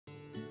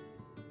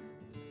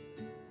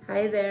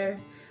Hi there.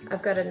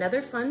 I've got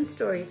another fun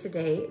story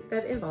today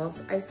that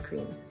involves ice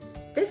cream.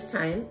 This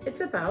time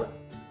it's about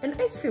an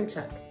ice cream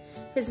truck.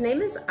 His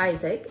name is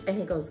Isaac and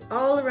he goes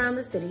all around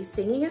the city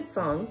singing his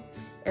song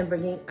and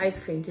bringing ice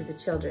cream to the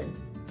children.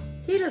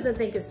 He doesn't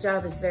think his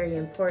job is very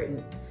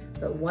important,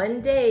 but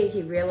one day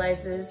he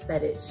realizes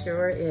that it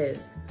sure is.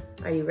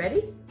 Are you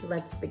ready?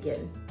 Let's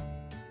begin.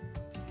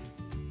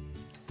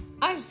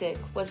 Isaac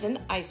was an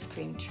ice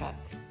cream truck.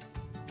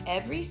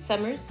 Every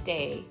summer's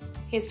day,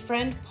 his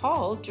friend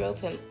Paul drove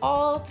him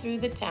all through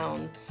the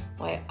town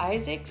while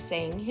Isaac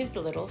sang his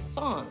little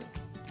song.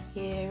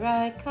 Here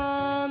I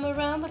come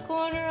around the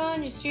corner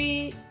on your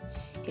street.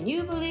 Can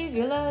you believe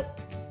your luck?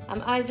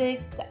 I'm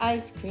Isaac, the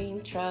ice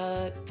cream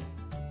truck.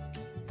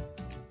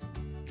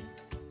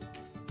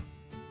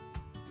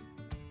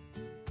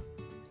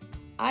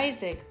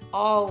 Isaac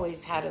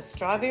always had a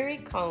strawberry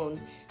cone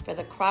for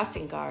the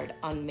crossing guard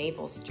on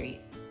Maple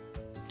Street.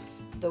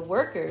 The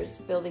workers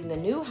building the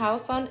new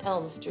house on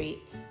Elm Street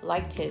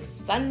liked his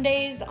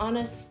sundaes on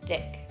a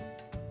stick.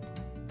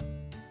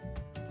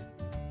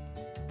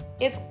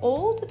 If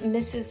old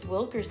Mrs.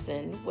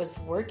 Wilkerson was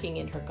working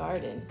in her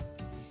garden,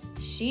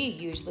 she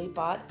usually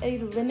bought a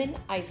lemon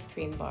ice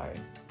cream bar.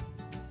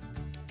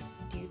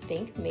 Do you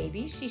think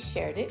maybe she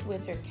shared it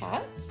with her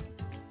cats?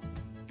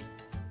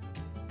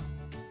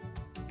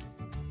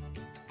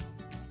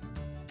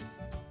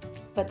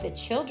 But the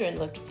children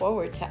looked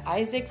forward to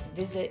Isaac's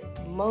visit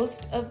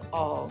most of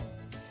all.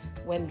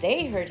 When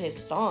they heard his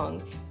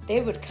song, they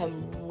would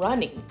come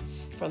running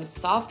from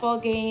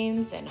softball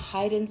games and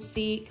hide and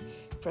seek,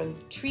 from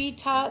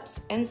treetops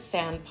and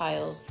sand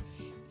piles.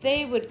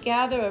 They would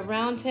gather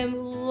around him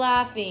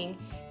laughing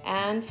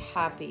and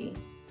happy.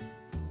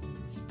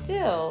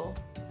 Still,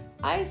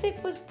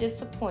 Isaac was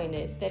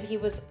disappointed that he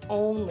was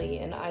only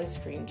an ice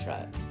cream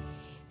truck.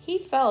 He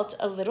felt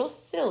a little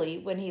silly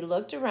when he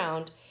looked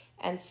around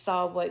and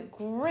saw what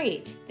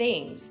great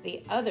things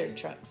the other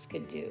trucks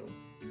could do.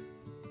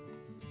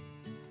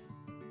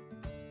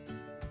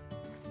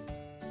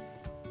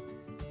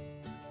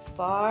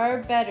 Far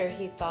better,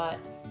 he thought,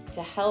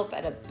 to help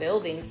at a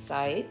building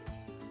site,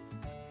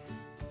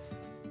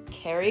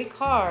 carry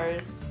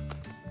cars,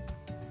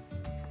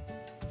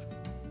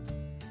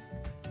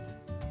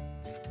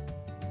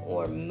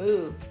 or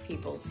move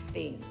people's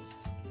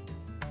things.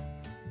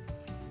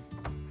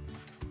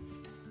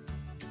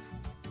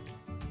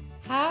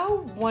 How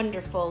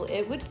wonderful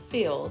it would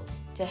feel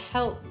to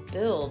help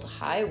build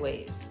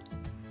highways,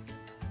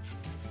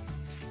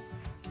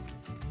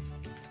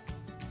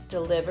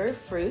 deliver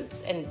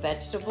fruits and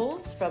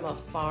vegetables from a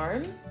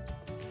farm,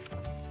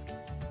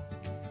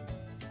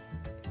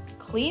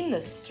 clean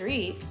the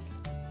streets,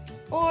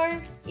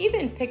 or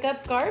even pick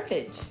up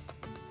garbage.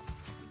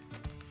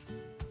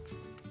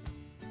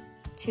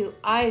 To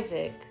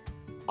Isaac,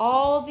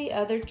 all the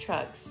other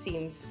trucks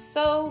seemed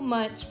so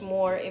much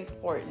more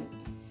important.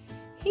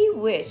 He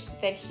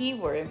wished that he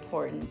were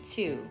important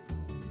too.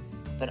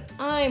 But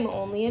I'm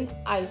only an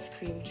ice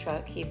cream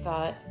truck, he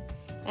thought,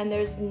 and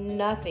there's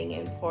nothing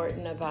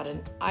important about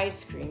an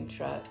ice cream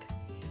truck.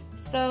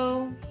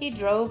 So he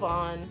drove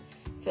on,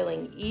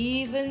 feeling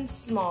even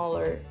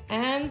smaller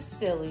and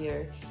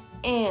sillier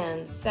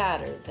and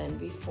sadder than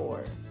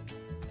before.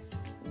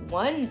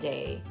 One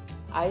day,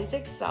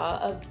 Isaac saw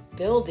a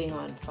building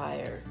on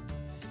fire.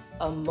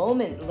 A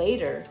moment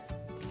later,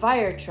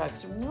 fire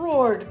trucks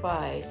roared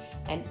by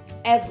and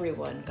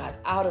everyone got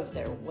out of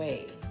their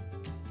way.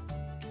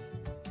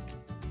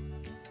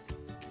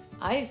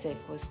 Isaac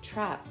was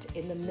trapped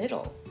in the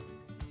middle.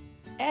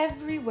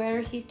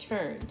 Everywhere he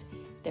turned,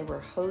 there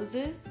were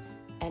hoses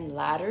and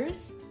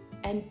ladders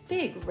and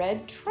big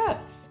red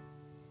trucks.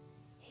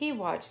 He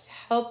watched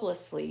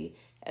helplessly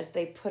as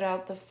they put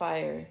out the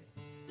fire.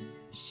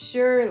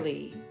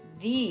 Surely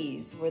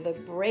these were the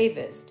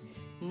bravest,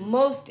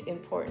 most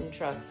important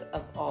trucks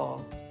of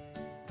all.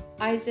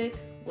 Isaac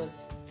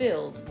was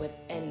filled with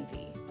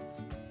envy.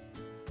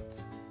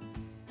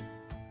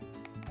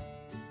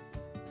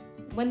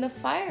 When the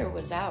fire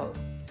was out,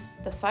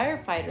 the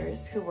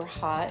firefighters, who were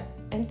hot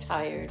and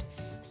tired,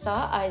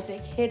 saw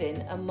Isaac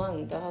hidden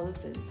among the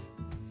hoses.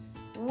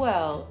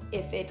 "Well,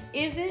 if it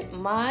isn't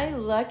my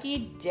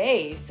lucky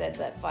day," said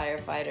that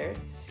firefighter,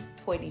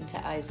 pointing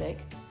to Isaac.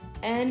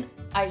 "An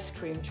ice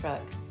cream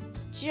truck,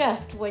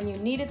 just when you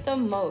need it the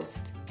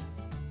most."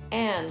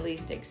 "And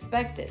least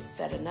expected,"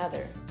 said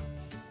another.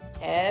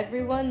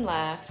 Everyone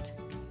laughed.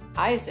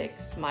 Isaac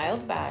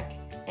smiled back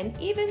and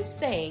even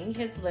sang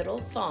his little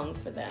song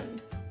for them.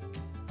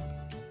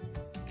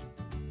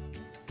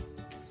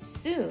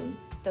 Soon,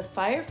 the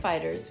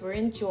firefighters were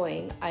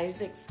enjoying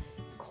Isaac's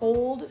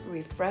cold,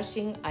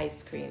 refreshing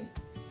ice cream.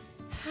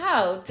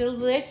 "How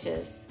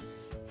delicious!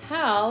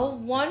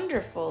 How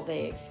wonderful!"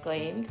 they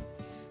exclaimed.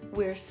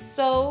 "We're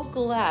so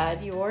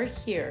glad you're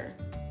here."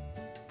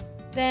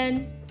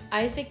 Then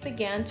Isaac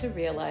began to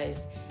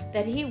realize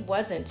that he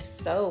wasn't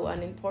so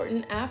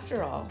unimportant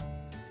after all.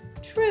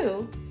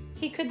 True,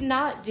 he could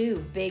not do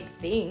big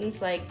things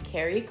like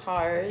carry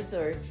cars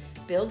or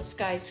build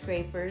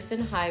skyscrapers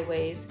and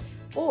highways,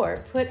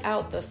 or put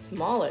out the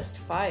smallest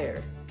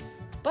fire,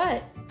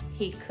 but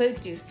he could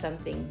do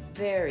something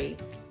very,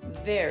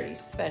 very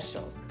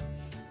special.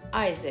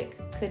 Isaac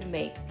could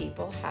make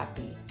people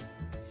happy.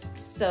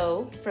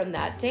 So from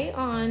that day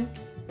on,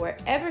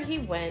 wherever he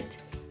went,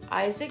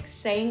 Isaac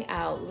sang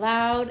out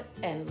loud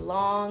and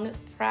long,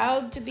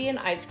 proud to be an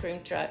ice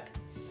cream truck,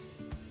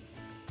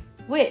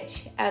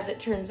 which, as it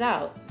turns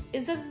out,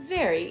 is a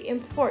very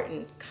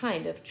important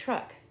kind of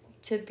truck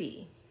to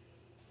be.